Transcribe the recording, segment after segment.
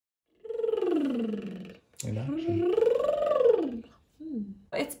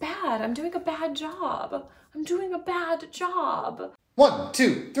It's bad. I'm doing a bad job. I'm doing a bad job. 1,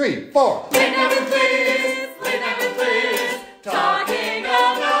 2, 3, 4. Late night with Liz, late night with Liz, talking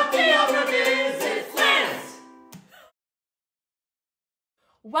about the opera biz. It's Liz.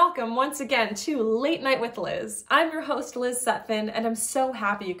 Welcome once again to Late Night with Liz. I'm your host, Liz Sutphen, and I'm so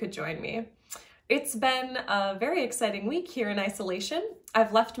happy you could join me. It's been a very exciting week here in isolation.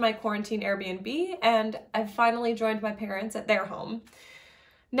 I've left my quarantine Airbnb and I've finally joined my parents at their home.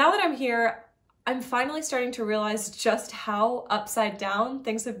 Now that I'm here, I'm finally starting to realize just how upside down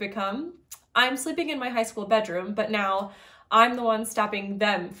things have become. I'm sleeping in my high school bedroom, but now I'm the one stopping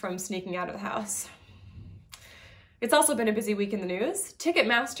them from sneaking out of the house. It's also been a busy week in the news.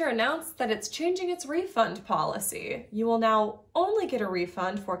 Ticketmaster announced that it's changing its refund policy. You will now only get a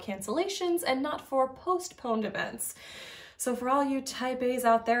refund for cancellations and not for postponed events. So for all you type A's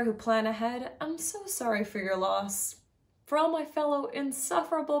out there who plan ahead, I'm so sorry for your loss. For all my fellow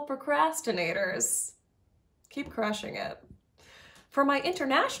insufferable procrastinators, keep crushing it. For my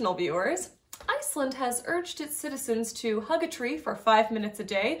international viewers, Iceland has urged its citizens to hug a tree for 5 minutes a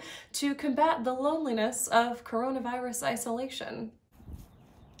day to combat the loneliness of coronavirus isolation.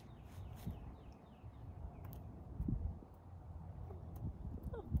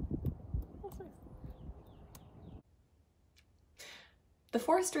 The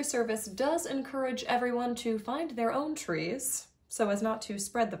Forestry Service does encourage everyone to find their own trees so as not to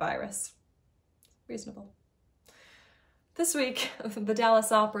spread the virus. Reasonable. This week, the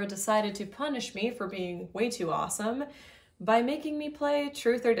Dallas Opera decided to punish me for being way too awesome by making me play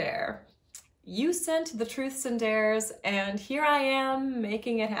Truth or Dare. You sent the truths and dares, and here I am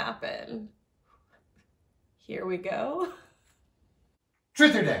making it happen. Here we go.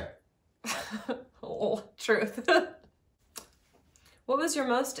 Truth or dare? Oh, truth. What was your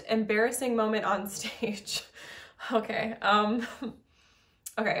most embarrassing moment on stage? Okay,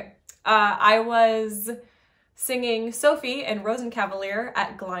 I was singing Sophie in Rosenkavalier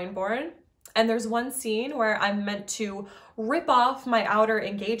at Glyndebourne, and there's one scene where I'm meant to rip off my outer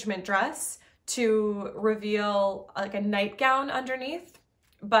engagement dress to reveal like a nightgown underneath.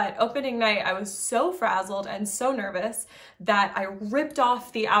 But opening night, I was so frazzled and so nervous that I ripped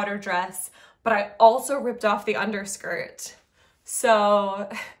off the outer dress, but I also ripped off the underskirt. So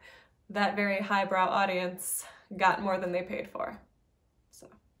that very highbrow audience got more than they paid for. So,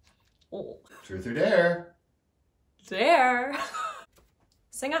 oh. Truth or dare? Dare.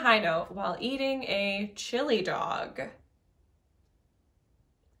 Sing a high note while eating a chili dog.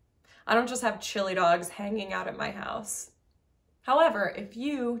 I don't just have chili dogs hanging out at my house. However, if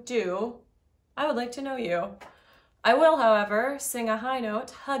you do, I would like to know you. I will, however, sing a high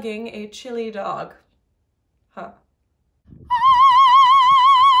note hugging a chili dog. Huh.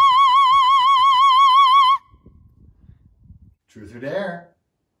 Truth or dare?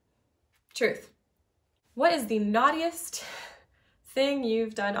 Truth. What is the naughtiest thing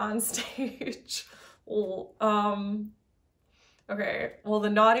you've done on stage? Well, okay, well, the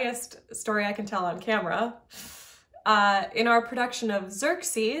naughtiest story I can tell on camera. In our production of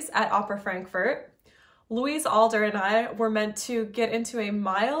Xerxes at Opera Frankfurt, Louise Alder and I were meant to get into a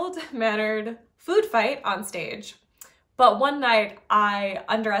mild-mannered food fight on stage. But one night I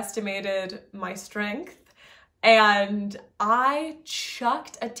underestimated my strength and I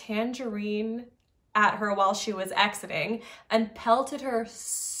chucked a tangerine at her while she was exiting and pelted her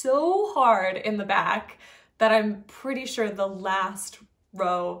so hard in the back that I'm pretty sure the last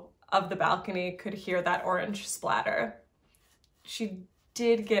row of the balcony could hear that orange splatter. She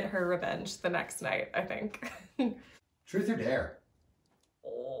did get her revenge the next night, I think. Truth or dare?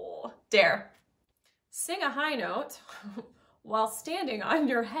 Oh, dare. Sing a high note while standing on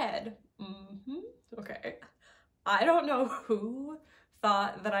your head. Okay. I don't know who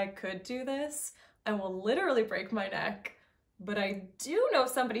thought that I could do this and will literally break my neck, but I do know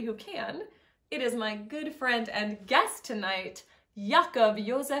somebody who can. It is my good friend and guest tonight, Jakub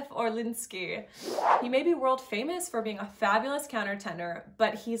Józef Orliński. He may be world famous for being a fabulous countertenor,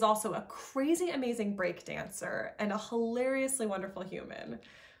 but he's also a crazy amazing break dancer and a hilariously wonderful human.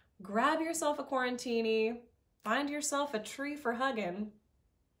 Grab yourself a quarantini, find yourself a tree for hugging.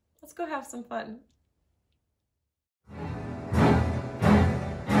 Let's go have some fun.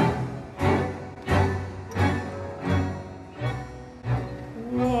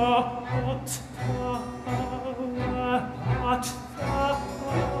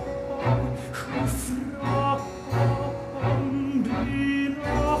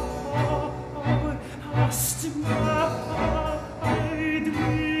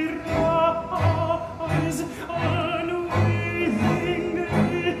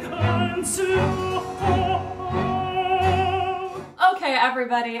 Unwillingly, and slow.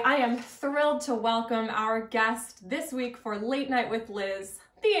 everybody. I am thrilled to welcome our guest this week for Late Night with Liz,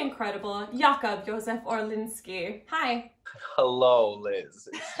 the incredible Jakub Józef Orlínski. Hi. Hello, Liz.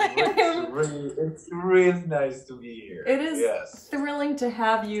 It's really nice to be here. It is thrilling to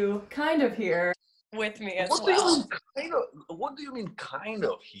have you kind of here with me as what well. Do you mean, kind of? What do you mean kind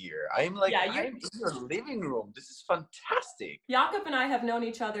of here? I'm in your living room. This is fantastic. Jakub and I have known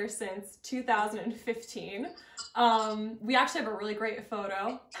each other since 2015. We actually have a really great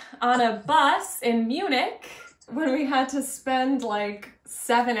photo on a bus in Munich when we had to spend like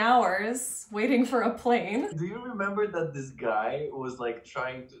 7 hours waiting for a plane. Do you remember that this guy was like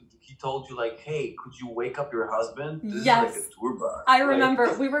he told you like, hey, could you wake up your husband? This Yes. is like a tour bus. I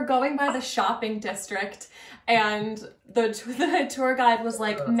remember we were going by the shopping district and the tour guide was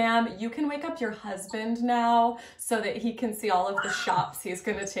like, ma'am, you can wake up your husband now so that he can see all of the shops he's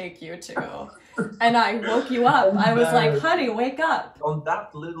gonna take you to. And I woke you up. I was like, honey, wake up. On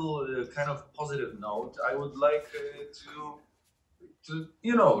that little kind of positive note, I would like to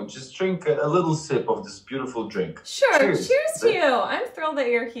just drink a little sip of this beautiful drink. Sure. Cheers to you. I'm thrilled that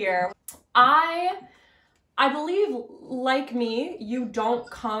you're here. I believe, like me, you don't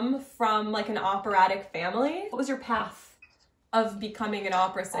come from like an operatic family. What was your path of becoming an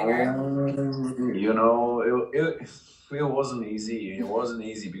opera singer? It wasn't easy. It wasn't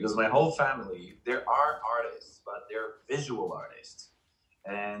easy because my whole family, there are artists, but they're visual artists.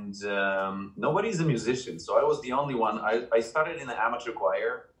 And nobody's a musician, so I was the only one. I started in an amateur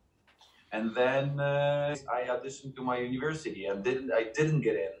choir, and then I auditioned to my university and I didn't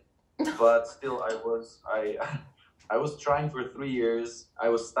get in, but still I was trying for 3 years. I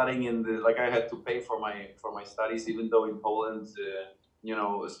was studying I had to pay for my studies, even though in Poland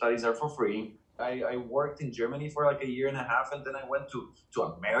studies are for free. I worked in Germany for like 1.5 years, and then I went to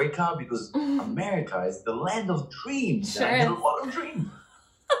America because America is the land of dreams. Sure. And I had a lot of dreams.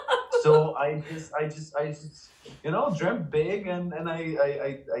 So I just dreamt big, and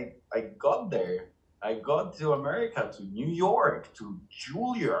I got there. I got to America, to New York, to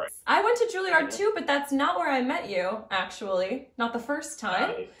Juilliard. I went to Juilliard too, but that's not where I met you, actually. Not the first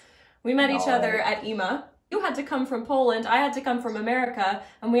time. We met each other at IMA. You had to come from Poland, I had to come from America,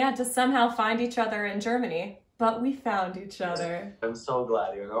 and we had to somehow find each other in Germany. But we found each other. I'm so glad,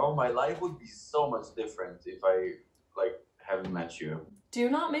 my life would be so much different if I haven't met you. Do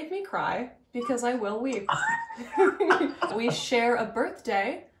not make me cry, because I will weep. We share a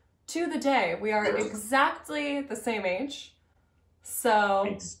birthday to the day. We are exactly the same age. So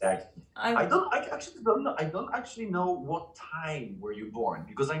exactly. I don't actually know what time were you born,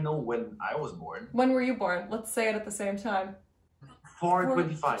 because I know when I was born. When were you born? Let's say it at the same time.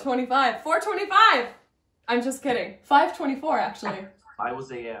 4:25. 4:25. I'm just kidding. 5:24 actually. I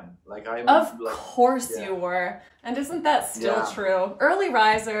was AM. Of course you were. And isn't that still true? Early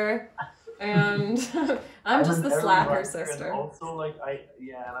riser. And I'm just the slacker sister. And also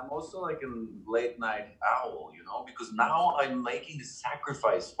I'm also like a late night owl, because now I'm making the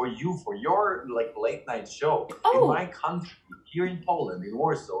sacrifice for you, for your late night show. In my country, here in Poland, in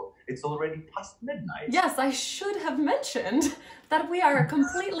Warsaw, it's already past midnight. Yes, I should have mentioned that we are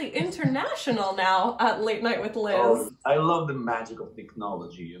completely international now at Late Night with Liz. I love the magic of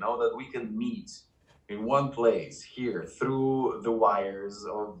technology, that we can meet in one place here through the wires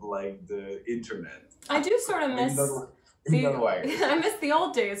of the internet. I do sort of miss I miss the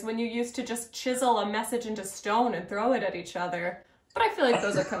old days when you used to just chisel a message into stone and throw it at each other. But I feel like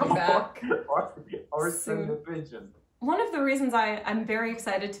those are coming back. or send a pigeon. One of the reasons I'm very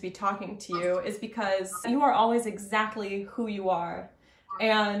excited to be talking to you is because you are always exactly who you are.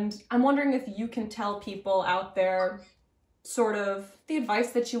 And I'm wondering if you can tell people out there sort of the advice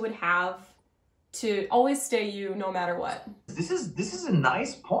that you would have to always stay you no matter what. This is a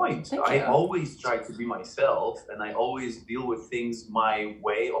nice point. I always try to be myself, and I always deal with things my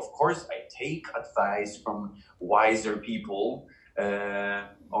way. Of course, I take advice from wiser people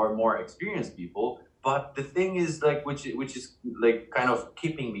or more experienced people. But the thing is, which is kind of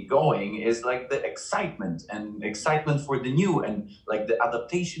keeping me going, is the excitement for the new and the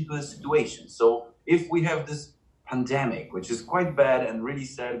adaptation to the situation. So if we have this pandemic, which is quite bad and really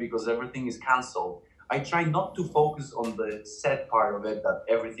sad because everything is cancelled, I try not to focus on the sad part of it, that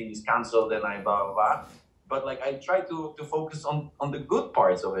everything is cancelled and I blah blah blah. But I try to focus on the good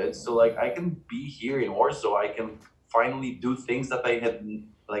parts of it. So I can be here in Warsaw, I can finally do things that I had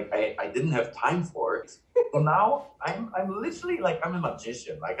I didn't have time for. So now I'm literally I'm a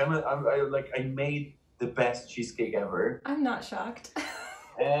magician. I made the best cheesecake ever. I'm not shocked.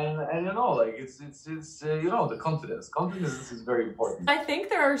 And it's the confidence is very important. I think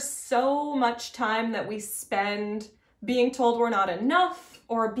there are so much time that we spend being told we're not enough,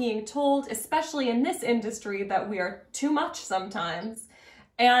 or being told, especially in this industry, that we are too much sometimes.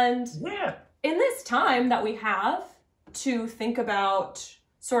 And in this time that we have to think about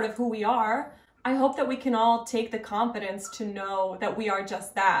sort of who we are, I hope that we can all take the confidence to know that we are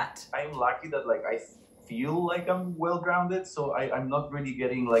just that. I'm lucky that like I feel like I'm well-grounded, so I'm not really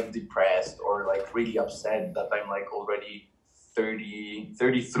getting like depressed or like really upset that I'm like already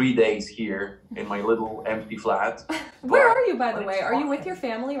 33 days here in my little empty flat. Where are you, by the way? Are you with your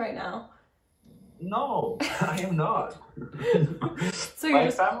family right now? No, I am not. So you're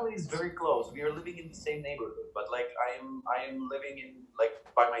my family is very close. We are living in the same neighborhood, but like I am living in like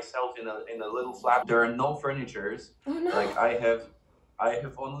by myself in a little flat. There are no furnitures. Oh no. Like I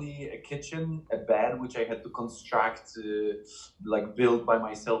have only a kitchen, a bed which I had to construct, like build by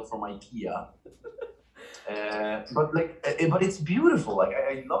myself from IKEA. But it's beautiful. Like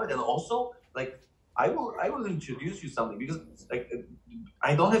I love it, and also like I will introduce you something because like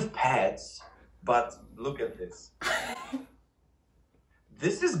I don't have pets, but look at this.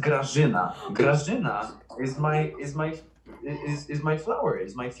 This is Grażyna. Grażyna is my flower,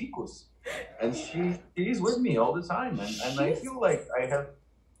 is my ficus, and she is with me all the time, and I feel like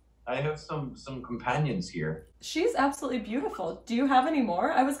I have some companions here. She's absolutely beautiful. Do you have any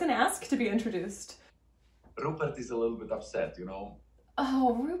more? I was going to ask to be introduced. Rupert is a little bit upset, you know.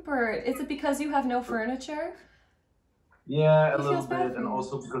 Oh, Rupert, is it because you have no furniture? Yeah, a little bit, and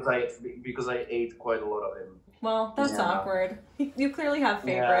also because I ate quite a lot of him. Well, that's awkward. You clearly have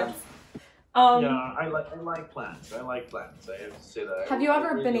favorites. Yeah, I like plants. I like plants. I have to say that. Have you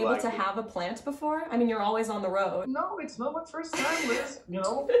ever been able to have a plant before? I mean, you're always on the road. No, it's not my first time, Liz. You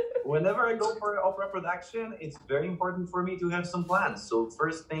know, whenever I go for an opera production, it's very important for me to have some plants. So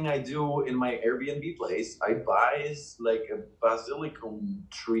first thing I do in my Airbnb place, I buy is like a basilicum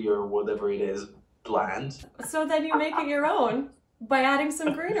tree or whatever it is, plant. So then you make it your own by adding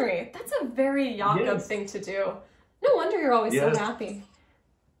some greenery. That's a very Jakub thing to do. No wonder you're always so happy.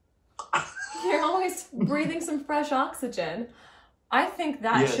 You're always breathing some fresh oxygen. I think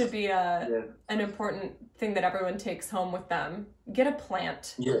that should be an important thing that everyone takes home with them. Get a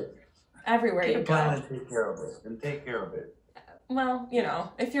plant. Yeah. Everywhere you go. Get a plant and take care of it. Well, you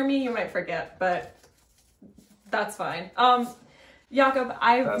know, if you're me, you might forget, but that's fine. Jakub,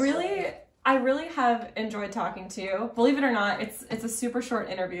 I really have enjoyed talking to you. Believe it or not, it's a super short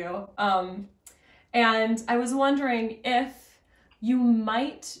interview. And I was wondering if you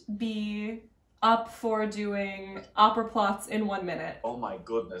might be up for doing opera plots in 1 minute. Oh my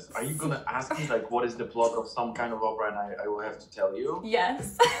goodness. Are you gonna ask me like what is the plot of some kind of opera and I will have to tell you?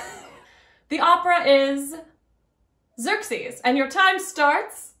 Yes. The opera is Xerxes, and your time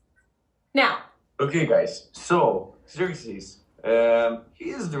starts now. Okay guys, so Xerxes, he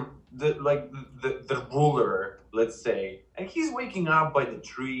is the ruler, let's say, and he's waking up by the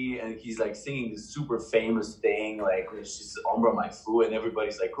tree and he's like singing this super famous thing like which is Ombra My Fu, and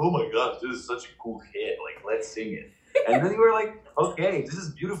everybody's like, oh my gosh, this is such a cool hit, like let's sing it. And then you were like, okay, this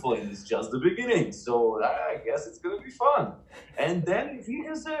is beautiful and it's just the beginning, so I guess it's gonna be fun. And then he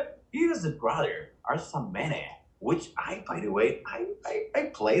has a brother, Arsamene, which by the way,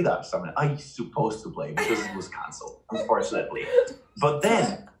 I played Arsamene. I supposed to play because it was canceled, unfortunately. But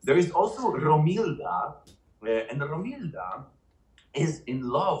then there is also Romilda, and Romilda is in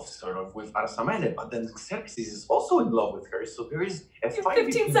love sort of with Arsamene, but then Xerxes is also in love with her, so there is a fight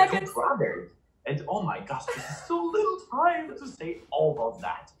between two brothers. And oh my gosh, this is so little time to say all of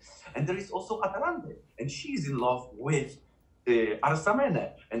that. And there is also Atalante, and she's in love with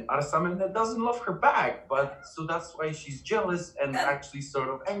Arsamene, and Arsamene doesn't love her back, but so that's why she's jealous and actually sort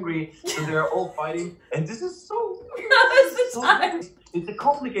of angry. So they're all fighting, and this is so weird. It's a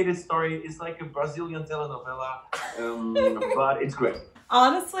complicated story. It's like a Brazilian telenovela, but it's great.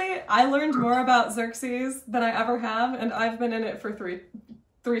 Honestly, I learned more about Xerxes than I ever have, and I've been in it for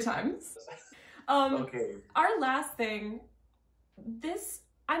three times. Okay. Our last thing,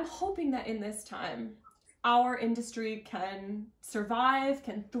 I'm hoping that in this time, our industry can survive,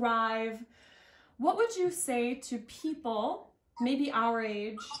 can thrive. What would you say to people, maybe our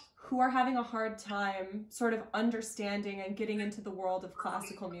age, who are having a hard time sort of understanding and getting into the world of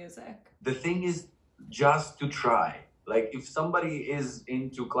classical music? The thing is just to try. Like if somebody is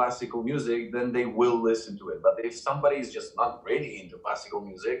into classical music, then they will listen to it. But if somebody is just not really into classical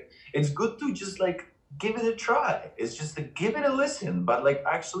music, it's good to just like give it a try. It's just to give it a listen. But like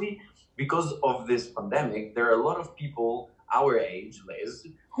actually, because of this pandemic, there are a lot of people our age, Liz,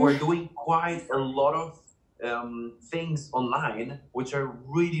 who are doing quite a lot of things online, which are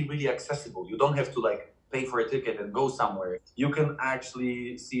really, really accessible. You don't have to like pay for a ticket and go somewhere. You can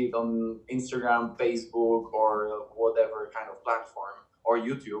actually see it on Instagram, Facebook, or whatever kind of platform or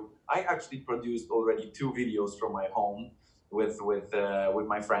YouTube. I actually produced already 2 videos from my home with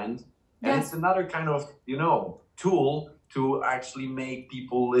my friend, and it's another kind of tool to actually make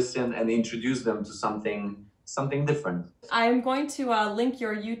people listen and introduce them to something different. I'm going to link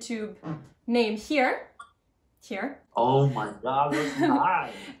your YouTube name here. Oh my God, that's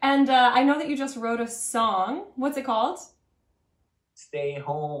nice. And I know that you just wrote a song. What's it called? Stay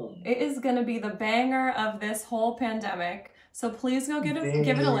home. It is going to be the banger of this whole pandemic. So please go give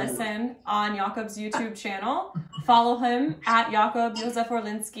it a listen on Jakub's YouTube channel. Follow him at Jakub Józef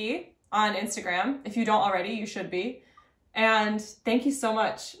Orlínski on Instagram. If you don't already, you should be. And thank you so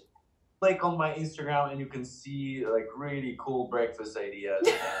much. Click on my Instagram and you can see like really cool breakfast ideas,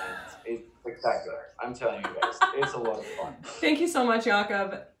 and it's spectacular. I'm telling you guys, it's a lot of fun. Thank you so much,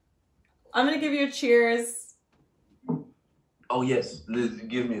 Jakub. I'm gonna give you a cheers. Oh yes,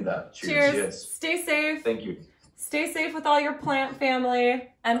 give me that. Cheers. Yes. Stay safe. Thank you. Stay safe with all your plant family,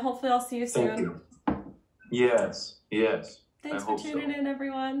 and hopefully I'll see you soon. Thank you. Yes. Thanks for tuning in,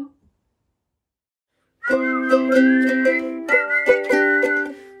 everyone.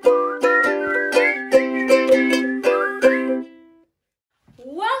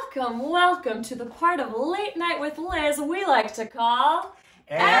 Welcome to the part of Late Night with Liz we like to call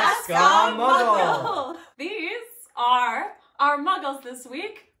Ask a Muggle. These are our muggles this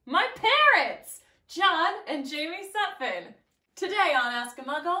week, my parents, John and Jamie Sutphen. Today on Ask a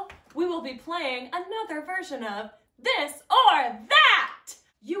Muggle, we will be playing another version of This or That.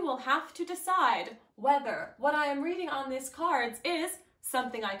 You will have to decide whether what I am reading on these cards is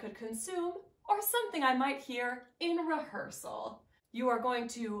something I could consume or something I might hear in rehearsal. You are going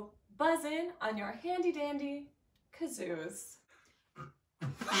to buzz in on your handy dandy kazoos.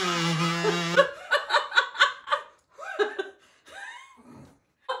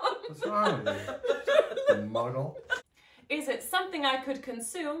 What's wrong with you, Muggle? Is it something I could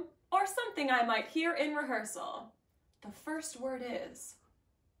consume or something I might hear in rehearsal? The first word is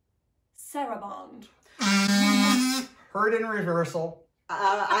Sarabond. Heard in rehearsal.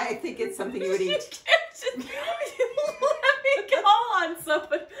 I think it's something you would eat.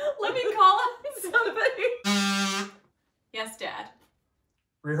 Let me call on somebody. Yes, Dad.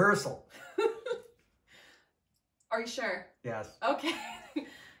 Rehearsal. Are you sure? Yes. Okay.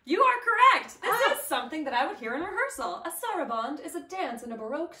 You are correct. This is something that I would hear in rehearsal. A saraband is a dance in a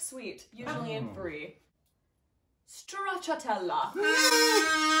Baroque suite, usually in 3. Stracciatella.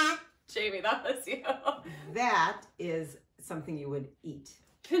 Jamie, that was you. That is something you would eat.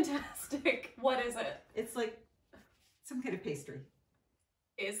 Fantastic. What is it? It's like some kind of pastry.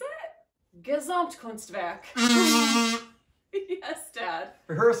 Is it? Gesamtkunstwerk. Yes, Dad.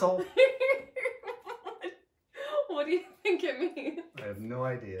 Rehearsal. What do you think it means? I have no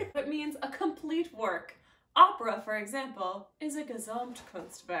idea. It means a complete work. Opera, for example, is a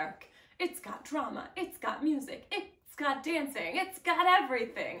Gesamtkunstwerk. It's got drama, it's got music, it's got dancing, it's got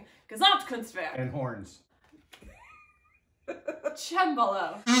everything. Gesamtkunstwerk. And horns.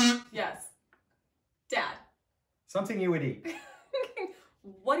 Cembalo. Yes. Dad. Something you would eat.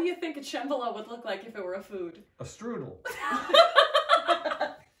 What do you think a cembalo would look like if it were a food? A strudel.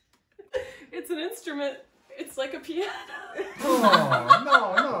 It's an instrument. It's like a piano. Oh,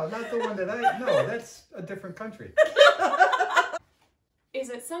 no, not the one that no, that's a different country. Is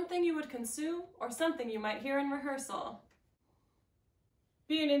it something you would consume or something you might hear in rehearsal?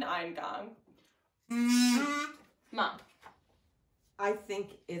 Bieneneingang. Mom. I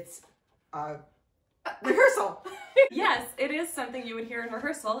think it's rehearsal. Yes, it is something you would hear in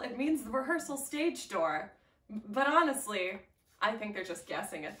rehearsal. It means the rehearsal stage door. But honestly, I think they're just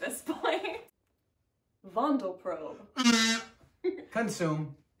guessing at this point. Vondelprobe.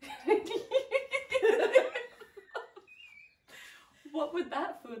 Consume. What would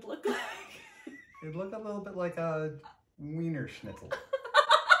that food look like? It'd look a little bit like a Wiener Schnitzel.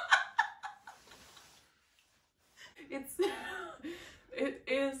 It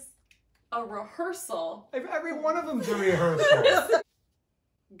is a rehearsal. Every one of them's a rehearsal.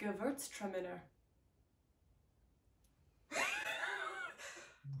 Gewürztraminer.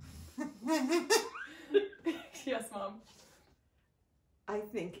 Yes, Mom. I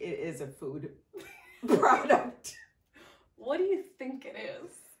think it is a food product. What do you think it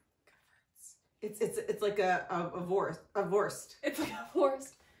is? It's like a Wurst. It's like a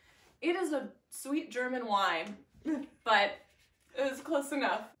Wurst. It is a sweet German wine, but it was close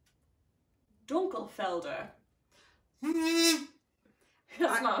enough. Dunkelfelder.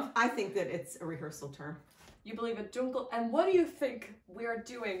 Yes, Mom. I think that it's a rehearsal term. You believe a dunkel... And what do you think we are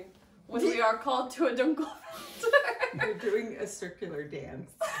doing when we are called to a dunkelfelder? We're doing a circular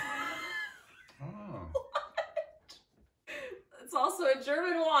dance. Oh. a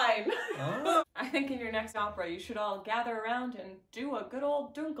German wine. Oh. I think in your next opera, you should all gather around and do a good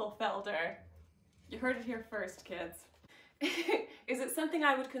old Dunkelfelder. You heard it here first, kids. Is it something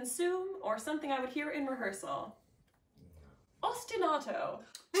I would consume or something I would hear in rehearsal? Ostinato.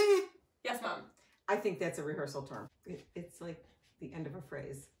 Yes, Mom. I think that's a rehearsal term. It's like the end of a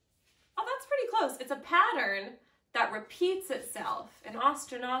phrase. Oh, that's pretty close. It's a pattern that repeats itself, an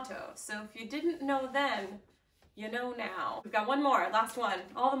ostinato. So if you didn't know then, you know now. We've got one more, last one,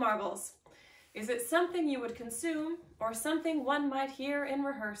 all the marbles. Is it something you would consume or something one might hear in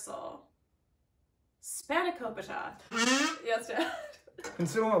rehearsal? Spanakopita. Yes, Dad.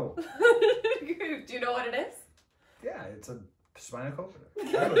 Consumable. Do you know what it is? Yeah, it's a spanakopita.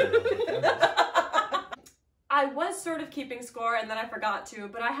 I was sort of keeping score and then I forgot to,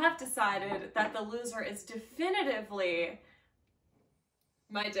 but I have decided that the loser is definitively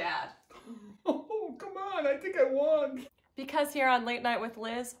my dad. Oh, come on, I think I won. Because here on Late Night with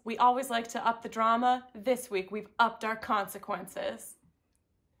Liz, we always like to up the drama. This week, we've upped our consequences.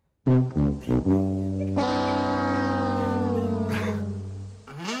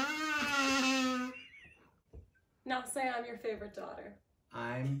 Now say I'm your favorite daughter.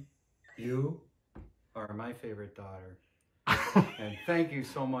 You are my favorite daughter. And thank you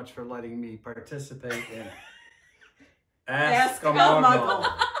so much for letting me participate in Ask a Muggle.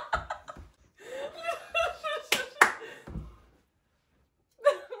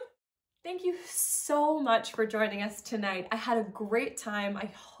 Thank you so much for joining us tonight. I had a great time.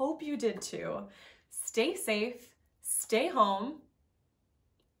 I hope you did too. Stay safe, stay home,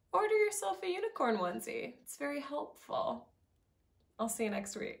 order yourself a unicorn onesie. It's very helpful. I'll see you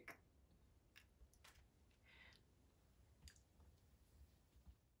next week.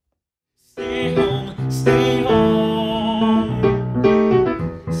 Stay home, stay home.